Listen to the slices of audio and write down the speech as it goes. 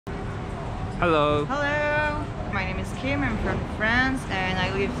Hello. Hello, my name is Kim. I'm from France and I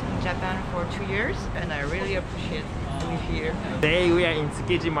lived in Japan for 2 years and I really appreciate living here. Today we are in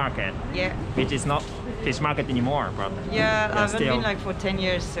Tsukiji Market, Yeah, which is not fish market anymore, but yeah, I haven't still. been like for 10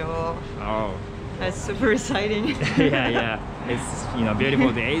 years, so Oh, that's super exciting. yeah. It's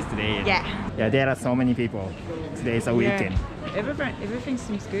beautiful days today. Yeah, There are so many people. Today is a weekend. Yeah. Everything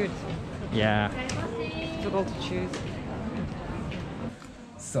seems good. Yeah. Difficult to choose.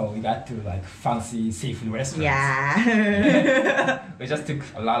 So we got to like fancy seafood restaurants. Yeah. We just took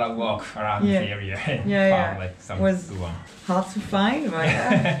a lot of walk around Yeah. the area and Yeah, found like some Was good one. hard to find, but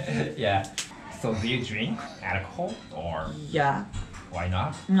yeah. Yeah. So do you drink alcohol or Yeah. why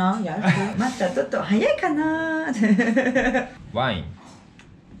not? No, yeah. 待ったちょっと早いかな。 Wine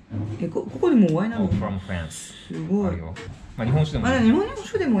ここでもワインなの？ from France. すごい。あるよ。まあ日本酒でもいい。日本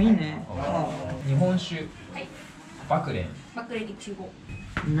酒でもいいね。日本酒。爆蓮。爆撃中5。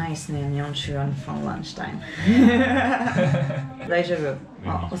ナイスね、日本酒on fun lunch time. 大丈夫。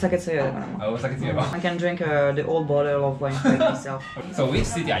お酒強いだからもう。あ、お酒強いわ。I can drink the old bottle of wine by myself. So which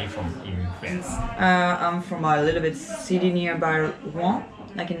city are you from in France? I'm from a little bit city nearby Rouen,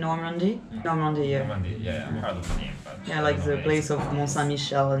 like in Normandy. Normandy, yeah. Normandy. Yeah, I've heard of the name. But Yeah, like the place of Mont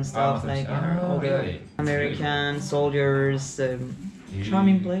Saint-Michel and stuff, like all the really? American soldiers,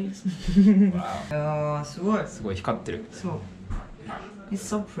 charming place. Wow. すごい。すごい光ってる。そう。It's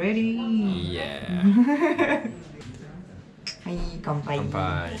so pretty. Yeah. はい、乾杯。乾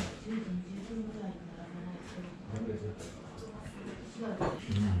杯。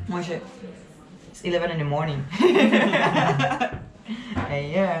美味しい。It's 11 in the morning.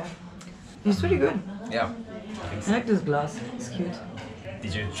 Yeah. It's pretty good. Yeah. I like this glass. It's cute.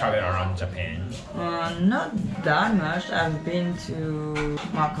 Did you travel around Japan? Not that much. I've been to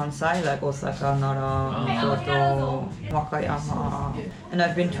Kansai, like Osaka, Nara, Kyoto, Wakayama, and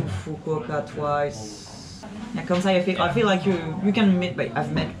I've been to Fukuoka twice. Yeah, Kansai, I feel like you can meet, but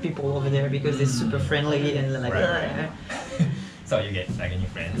I've met people over there because they're super friendly and like. Right. So you get like new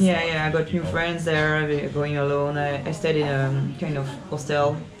friends? Yeah, I got new friends there. We're going alone. I stayed in a kind of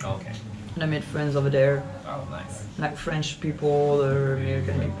hostel. Okay. And I made friends over there, Oh, nice. like French people, or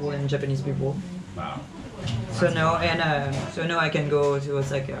American people, and Japanese people. Wow. So now I can go to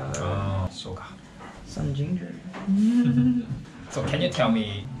Osaka. そうか。 Some ginger. So can you tell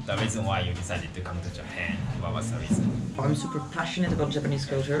me the reason why you decided to come to Japan? What was the reason? I'm super passionate about Japanese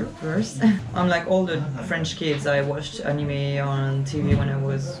culture first. I'm like all the French kids. I watched anime on TV when I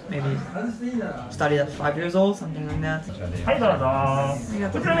was maybe started at 5 years old, something like that. はいどうぞ。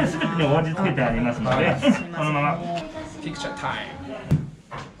こちらねすべてにお味付けてありますので、このまま。Picture time.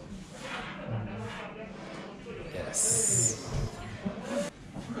 Yes.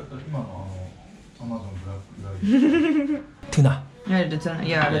 Tuna. Yeah, the tuna.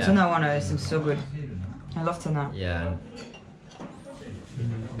 Yeah, the tuna one seems so good. I love tuna. Yeah.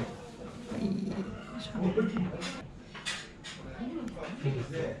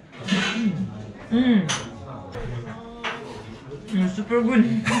 It's super good.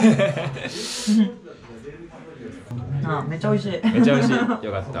 めっちゃ美味しい。めっちゃ美味しい。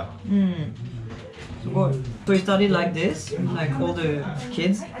よかった。すごい。So we started like this, like all the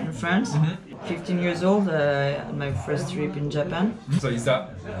kids in France. 15 years old, I had my first trip in Japan. So is that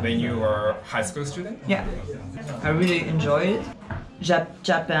when you were high school student? Yeah, I really enjoyed it.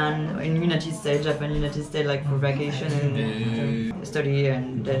 Japan, United States, like for vacation and study,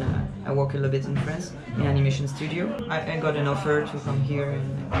 and then I work a little bit in France in animation studio. I got an offer to come here.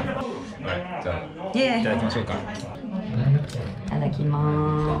 And... Right. じゃあ、 Yeah. いただきましょうか。いただき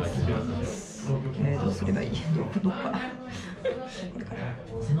ます。どうすればいい？どっか。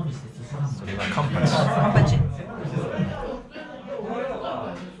それはカンパチ。カンパチ。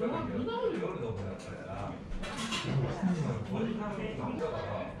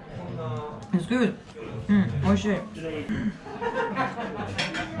It's good. 美味しい。美味し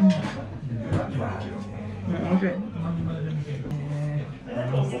い。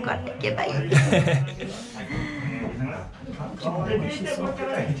どこから行けばいい？美味しそう。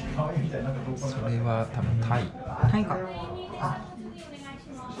それは多分タイ。タイか。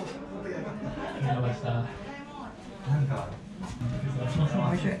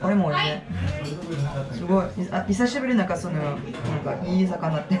美味しい。これも美味しい。すごい。久しぶりなんかいい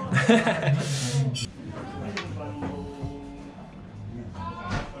魚って。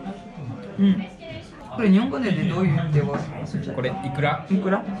これ日本語でどういう意味では？これイクラ。いく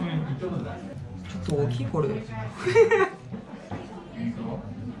ら？ちょっと大きいこれ。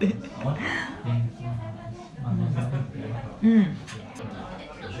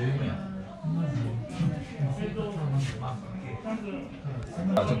ち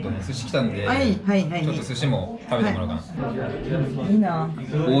ょっとね寿司来たんで、はいはいはい。ちょっと寿司も食べてもらおうかな。いいな。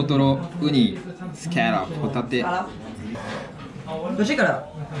大トロ、ウニ、スキャロップ、ホタテ。どっちから？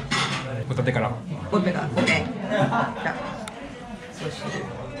ホタテから。ホタテから。オッケー。じゃあ、そして。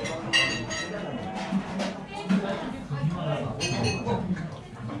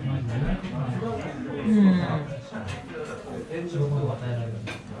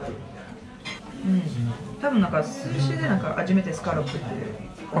多分なんか寿司でなんか初めてスカロップって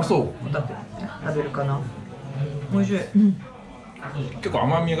あ、そう。ホタテ食べるかな。美味しい。結構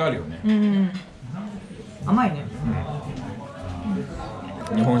甘みがあるよね。甘いね。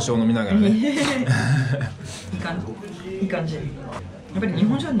日本酒を飲みながらね。いい感じ。いい感じ。やっぱり日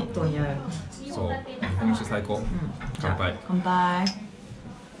本酒と似合う。そう。日本酒最高。乾杯。乾杯。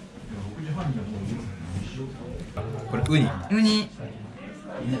これウニ。ウニ。い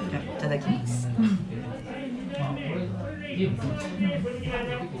ただきます。は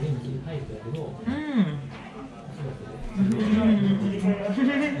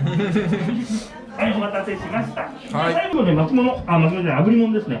い、お待たせしました。はい。最後ね、巻物じゃない、炙り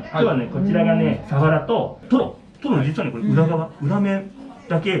物ですね。今日はね、こちらがね、サワラとトロの実はね、これ裏面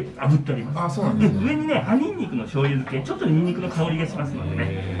だけ炙ってあります。あ、そうなんですね。上にね、葉ニンニクの醤油漬け、ちょっとニンニクの香りがしますので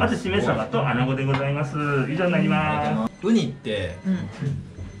ね。あとしめ鯖と穴子でございます。以上になります。ウニって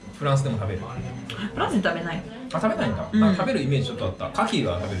フランスでも食べる。フランスで食べない。あ、食べないんだ。なんか食べるイメージちょっとあった。カキ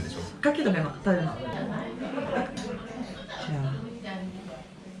は食べるでしょ。カキ食べるの。じゃあ、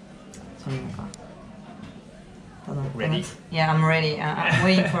それか。Ready? Yeah, I'm ready. I'm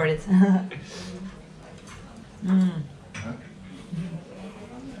waiting for it.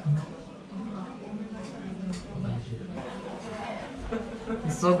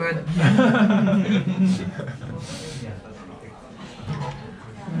 It's so good.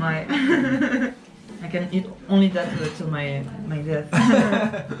 My, I can eat only that till my death.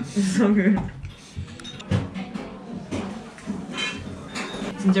 It's so good.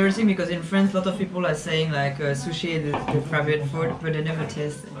 It's interesting because in France, a lot of people are saying like sushi is their favorite food, but they never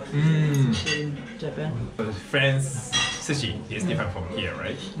taste sushi in Japan. France sushi is different from here,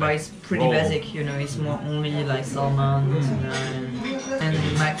 right? But it's pretty basic, you know. It's more only like salmon, tuna, and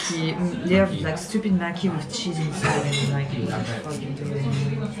maki. They have like stupid maki with cheese inside, and like fucking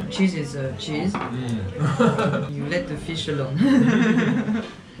cheese is cheese. You let the fish alone.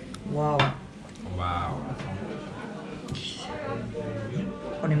 Wow. Wow.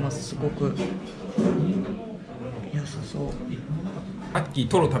 これもすごく良さそう。さっき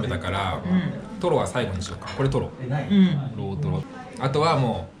トロ食べたから、トロは最後にしようか。これトロ。ロートロ。あとは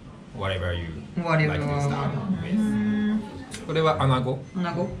もう whatever you like to start with。これはアナゴ。ア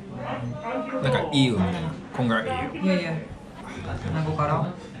ナゴ。なんかイーウみたいな。こんがらイーウ。いやいや。アナゴから。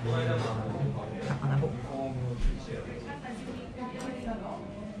アナゴ。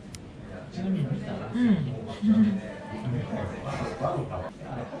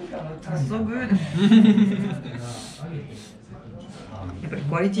So good. やっぱり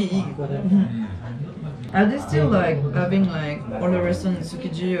クオリティいいここ。Are they still like having like all the restaurants in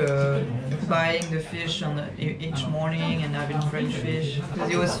Tsukiji buying the fish on each morning and having French fish? Because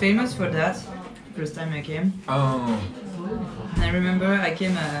it was famous for that first time I came. Oh. And I remember I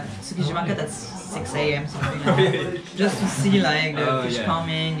came at Tsukiji market at 6 a.m. something like that, just to see like the fish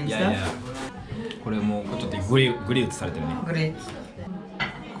coming and stuff. これもちょっとグリルされてるね。グレート。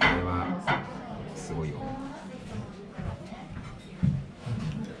これはすごいよ。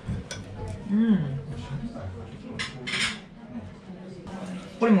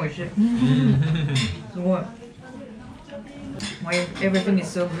これも美味しい。すごい。Everything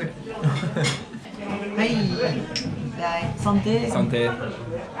is so good. はい。サンテ。サンテ。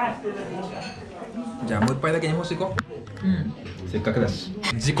じゃあもう一杯だけ日本酒行こう。せっかくだし。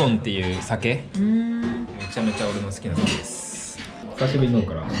ジコンっていう酒。めちゃめちゃ俺の好きな酒です。久しぶりに飲む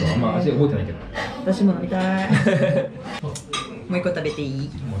から、あんま味覚えてないけど。私も飲みたい。もう一個食べていい？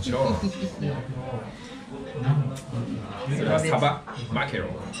もちろん。それはサバマケロ。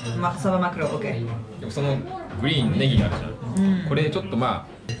サバマクロ、オッケー。でもそのグリーンネギあるじゃん。これちょっとま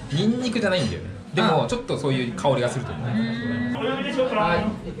あニンニクじゃないんだよね。でもちょっとそういう香りがすると思う。お呼びでしょうか。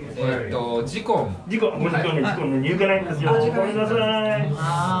ジコン。ジコンね、入荷ないんですよ。ごめんなさい。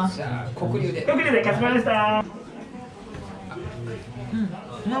じゃあ黒龍で。黒龍でかしこまりました。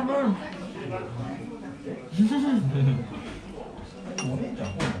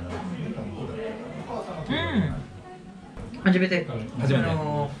初めて。初めて。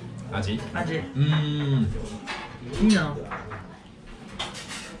味？味。いいな。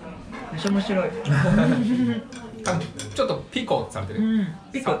めっちゃ面白い。ちょっとピコされてる。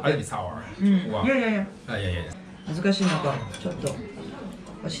ピコ。あれでサワー。いやいやいや。いやいやいや。難しいのかちょっと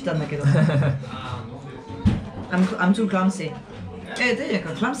落ちたんだけどI'm too clumsy.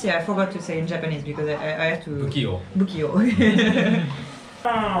 Clumsy I forgot to say in Japanese because I have to 不器用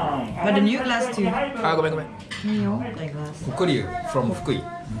But the new glass too. あ、ごめんごめん。いいよ、大 glass 福流 from 福井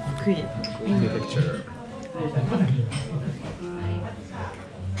福井Picture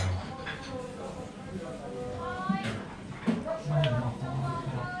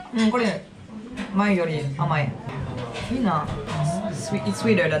これ前より甘いいいな It's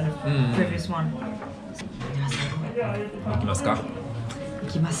sweeter than the previous one いきますかい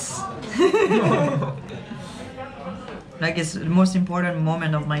きます Like it's the most important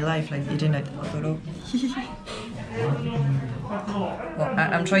moment of my life, like eating it. Well,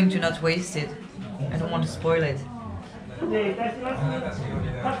 I'm trying to not waste it. I don't want to spoil it.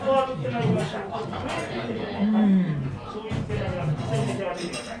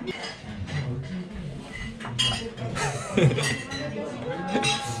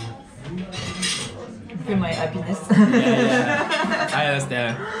 Feel my happiness. I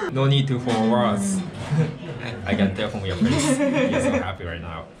understand. No need to for words. I can tell from your face. You're so happy right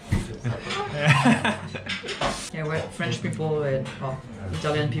now. Yeah, we're French people and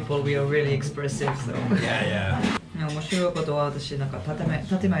Italian people. We are really expressive. So. Yeah, yeah. 面白いことは私なんか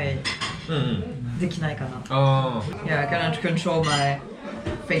建前できないかな。Oh. Yeah, I cannot control my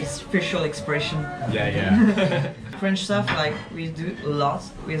facial expression. Yeah, yeah. French stuff like we do a lot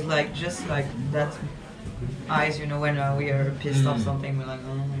with like just like that eyes, you know, when we are pissed off something, we're like,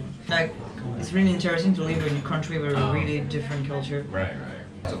 like it's really interesting to live in a country with a really different culture. Right,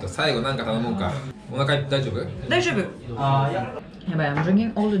 right. ちょっと最後なんか頼もうか。お腹大丈夫？大丈夫。やばい、I'm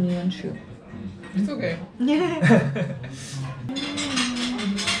drinking all the Nihonshu. It's okay.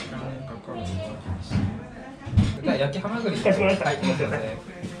 じゃあ焼きハマグリ。かしこまりました。はい、すいません。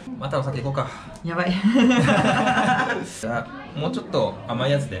またお酒行こうか。やばい。じゃあもうちょっと甘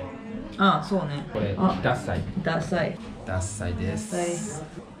いやつで。あ、そうね。これあ、ダッサイ。ダサい。ダッサイです。ダッサイ。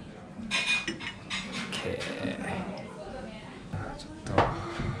OK。ちょっと。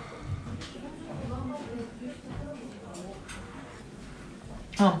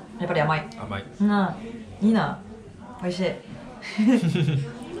あ、やっぱり甘い。甘い。いいな。美味しい。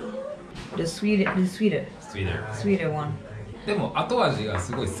The sweeter one. でも後味が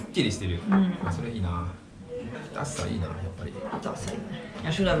すごいすっきりしてる。それいいな。ダッサいいな、やっぱり。ダサい。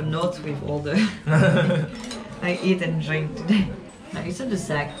I should have notes with all the I eat and drink today. Like, it's in the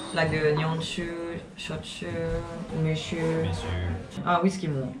sack, like the Nihonshu, shochu, umeshu. あ、ウイスキー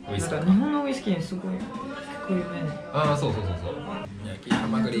も。ウイスキーなんか日本のウイスキーすごい結構有名。ああ、そうそうそうそう。焼きハ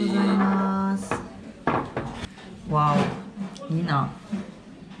マグリ。わお、いいな。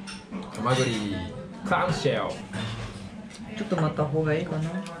ハマグリ。クラムシェル。ちょっと待った方がいいか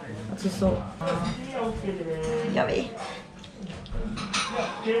な。熱そう。やべえ。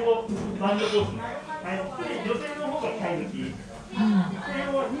敬語バンドコースね。女性の方が会席。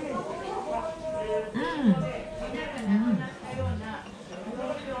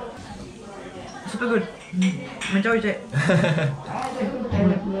スープグッド。めっちゃ美味しい。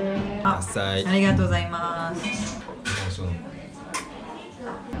ダッサい。ありがとうございます。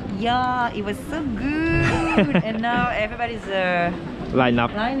Yeah, it was so good, and now everybody's Line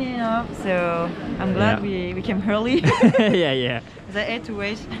up. lining up. So I'm glad we came early. Yeah, yeah. I had to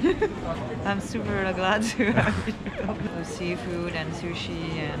wait. I'm super glad to have seafood and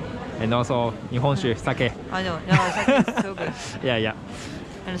sushi And also, 日本酒、酒。I know, no, it's so good. Yeah, yeah.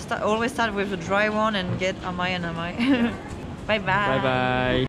 And always start with a dry one and get amai and amai. Bye bye. Bye bye.